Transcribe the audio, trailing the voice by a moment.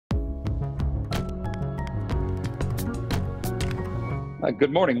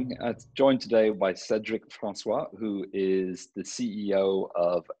Good morning. Joined today by Cedric Francois, who is the CEO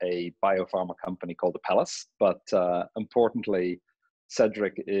of a biopharma company called Apellis. But importantly,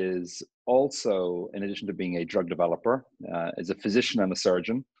 Cedric is also, in addition to being a drug developer, is a physician and a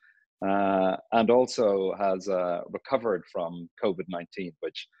surgeon, and also has recovered from COVID-19,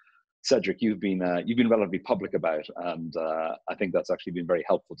 which Cedric, you've been relatively public about, and I think that's actually been very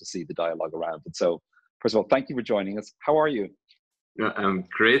helpful to see the dialogue around it. So, first of all, thank you for joining us. How are you? Yeah, I'm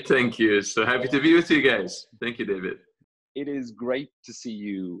great, thank you. So happy to be with you guys. Thank you, David. It is great to see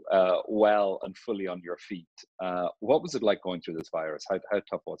you well and fully on your feet. What was it like going through this virus? How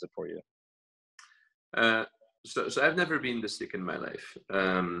tough was it for you? So I've never been this sick in my life.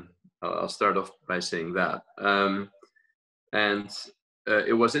 I'll start off by saying that.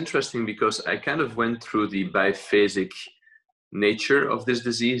 It was interesting because I kind of went through the biphasic nature of this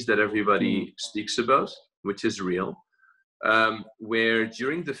disease that everybody speaks about, which is real. Where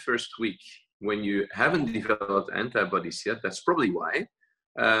during the first week, when you haven't developed antibodies yet, that's probably why,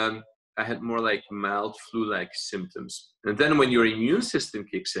 I had more like mild flu-like symptoms. And then when your immune system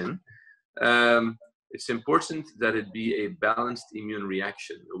kicks in, it's important that it be a balanced immune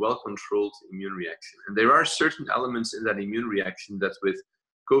reaction, a well-controlled immune reaction. And there are certain elements in that immune reaction that with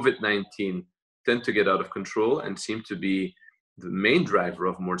COVID-19 tend to get out of control and seem to be the main driver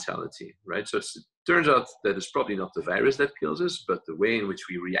of mortality, right? So it turns out that it's probably not the virus that kills us, but the way in which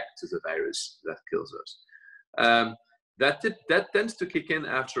we react to the virus that kills us. That tends to kick in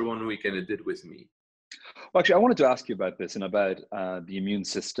after 1 week, and it did with me. Well, actually, I wanted to ask you about this and about the immune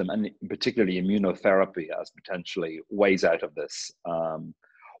system, and particularly immunotherapy as potentially ways out of this.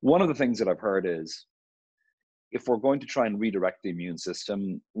 One of the things that I've heard is, if we're going to try and redirect the immune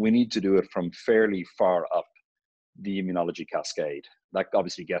system, we need to do it from fairly far up the immunology cascade. That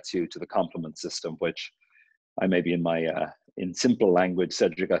obviously gets you to the complement system, which I maybe in simple language,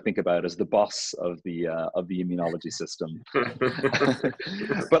 Cedric, I think about as the boss of the immunology system.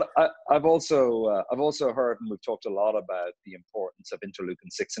 But I've also heard, and we've talked a lot about the importance of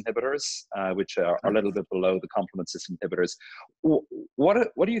interleukin-6 inhibitors, which are a little bit below the complement system inhibitors.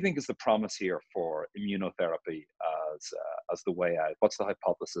 What do you think is the promise here for immunotherapy as the way out? What's the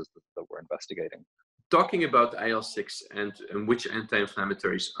hypothesis that we're investigating? Talking about IL-6 and which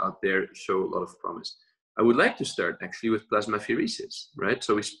anti-inflammatories out there show a lot of promise, I would like to start actually with plasmapheresis, right?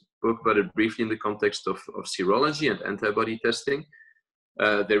 So we spoke about it briefly in the context of serology and antibody testing.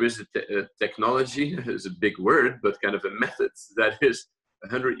 There is a technology, is a big word, but kind of a method that is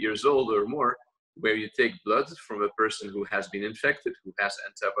 100 years old or more, where you take blood from a person who has been infected, who has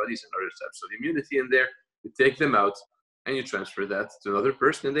antibodies and other types of immunity in there, you take them out and you transfer that to another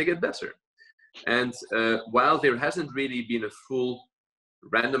person and they get better. And while there hasn't really been a full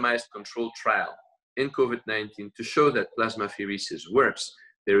randomized controlled trial in COVID-19 to show that plasmapheresis works,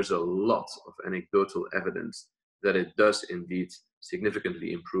 there's a lot of anecdotal evidence that it does indeed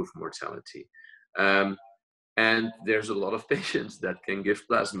significantly improve mortality. And there's a lot of patients that can give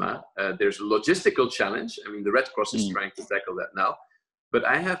plasma. There's a logistical challenge. I mean, the Red Cross is trying to tackle that now. But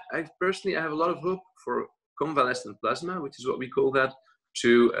I personally have a lot of hope for convalescent plasma, which is what we call that,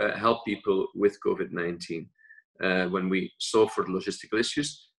 to help people with COVID-19 when we solve for the logistical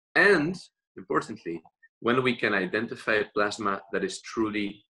issues. And importantly, when we can identify plasma that is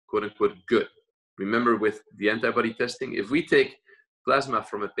truly, quote unquote, good. Remember with the antibody testing, if we take plasma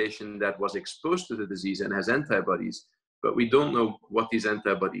from a patient that was exposed to the disease and has antibodies, but we don't know what these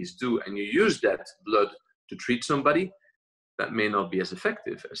antibodies do, and you use that blood to treat somebody, that may not be as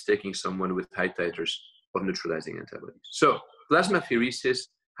effective as taking someone with high titers of neutralizing antibodies. So plasmapheresis,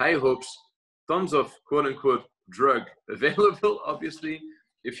 high hopes, tons of quote unquote drug available, obviously,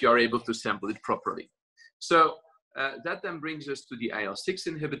 if you are able to sample it properly. So that then brings us to the IL-6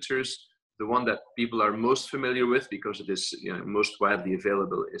 inhibitors. The one that people are most familiar with because it is most widely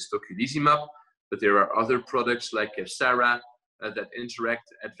available is tocilizumab, but there are other products like Kevzara that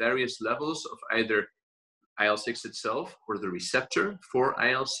interact at various levels of either IL-6 itself or the receptor for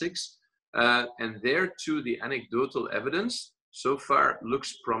IL-6. And there too, the anecdotal evidence so far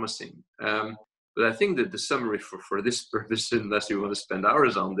looks promising. But I think that the summary for this purpose, unless you want to spend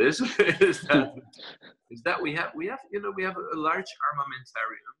hours on this, is that we have a large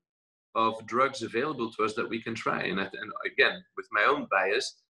armamentarium of drugs available to us that we can try. And again, with my own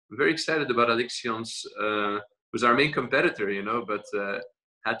bias, I'm very excited about Alexion's, who's our main competitor, but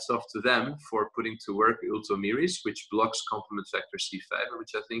hats off to them for putting to work Ultomiris, which blocks complement factor C5,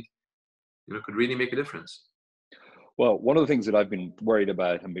 which I think could really make a difference. Well, one of the things that I've been worried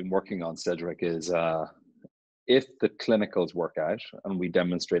about and been working on, Cedric, is if the clinicals work out and we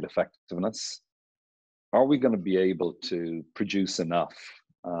demonstrate effectiveness, are we going to be able to produce enough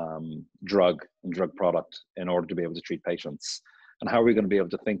drug and drug product in order to be able to treat patients? And how are we going to be able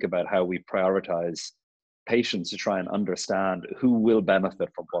to think about how we prioritize patients to try and understand who will benefit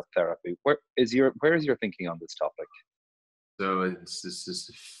from what therapy? Where is your thinking on this topic? So this is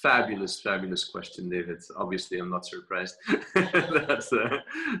a fabulous question, David. Obviously, I'm not surprised. That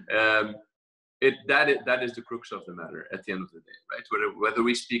is the crux of the matter at the end of the day, right? Whether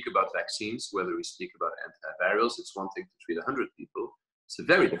we speak about vaccines, whether we speak about antivirals, it's one thing to treat 100 people. It's a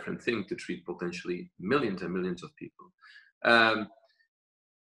very different thing to treat potentially millions and millions of people.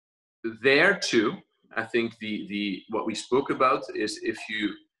 There too, I think what we spoke about is if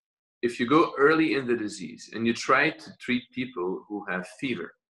you go early in the disease and you try to treat people who have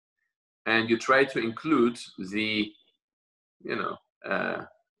fever, and you try to include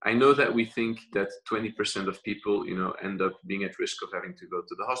I know that we think that 20% of people, end up being at risk of having to go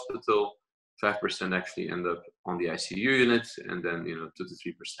to the hospital. 5% actually end up on the ICU unit, and then 2 to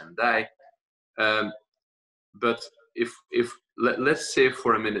 3% die. But let's say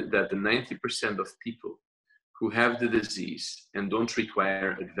for a minute that the 90% of people who have the disease and don't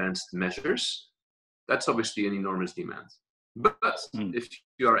require advanced measures, that's obviously an enormous demand. But if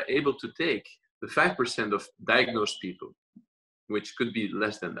you are able to take the 5% of diagnosed people, which could be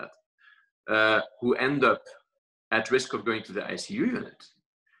less than that, who end up at risk of going to the ICU unit,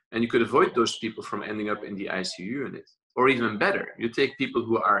 and you could avoid those people from ending up in the ICU unit, or even better, you take people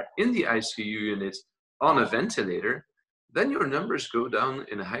who are in the ICU unit on a ventilator, then your numbers go down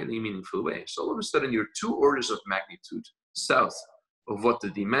in a highly meaningful way. So all of a sudden, you're 2 orders of magnitude south of what the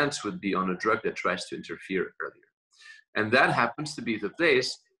demands would be on a drug that tries to interfere earlier. And that happens to be the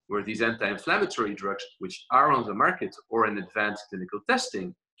place where these anti-inflammatory drugs, which are on the market or in advanced clinical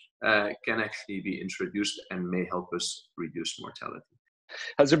testing, can actually be introduced and may help us reduce mortality.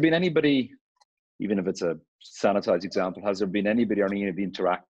 Has there been anybody, even if it's a sanitized example, has there been anybody or any of the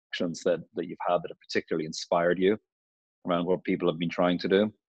interactions that you've had that have particularly inspired you around what people have been trying to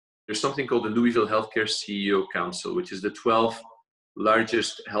do? There's something called the Louisville Healthcare CEO Council, which is the 12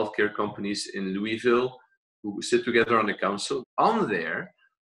 largest healthcare companies in Louisville who sit together on a council. On there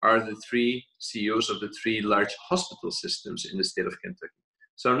are the 3 CEOs of the 3 large hospital systems in the state of Kentucky.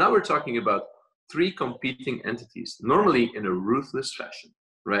 So now we're talking about 3 competing entities, normally in a ruthless fashion,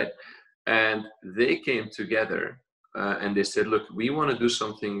 right? And they came together and they said, look, we want to do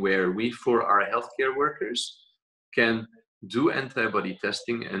something where we, for our healthcare workers, can do antibody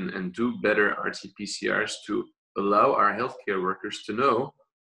testing and do better RT-PCRs to allow our healthcare workers to know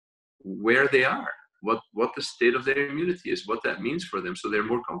where they are, what the state of their immunity is, what that means for them, so they're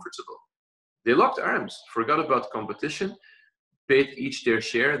more comfortable. They locked arms, forgot about competition, paid each their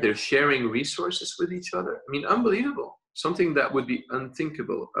share. They're sharing resources with each other. I mean, unbelievable. Something that would be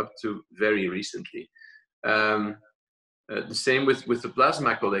unthinkable up to very recently. The same with the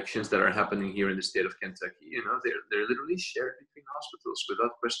plasma collections that are happening here in the state of Kentucky. They're literally shared between hospitals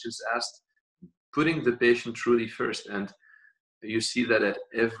without questions asked, putting the patient truly first. And you see that at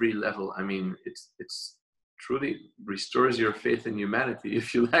every level. I mean, it's truly restores your faith in humanity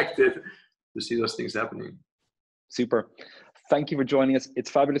if you liked it to see those things happening. Super. Thank you for joining us. It's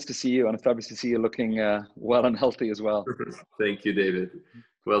fabulous to see you, and it's fabulous to see you looking well and healthy as well. Thank you, David.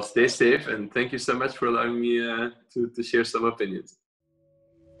 Well, stay safe, and thank you so much for allowing me to share some opinions.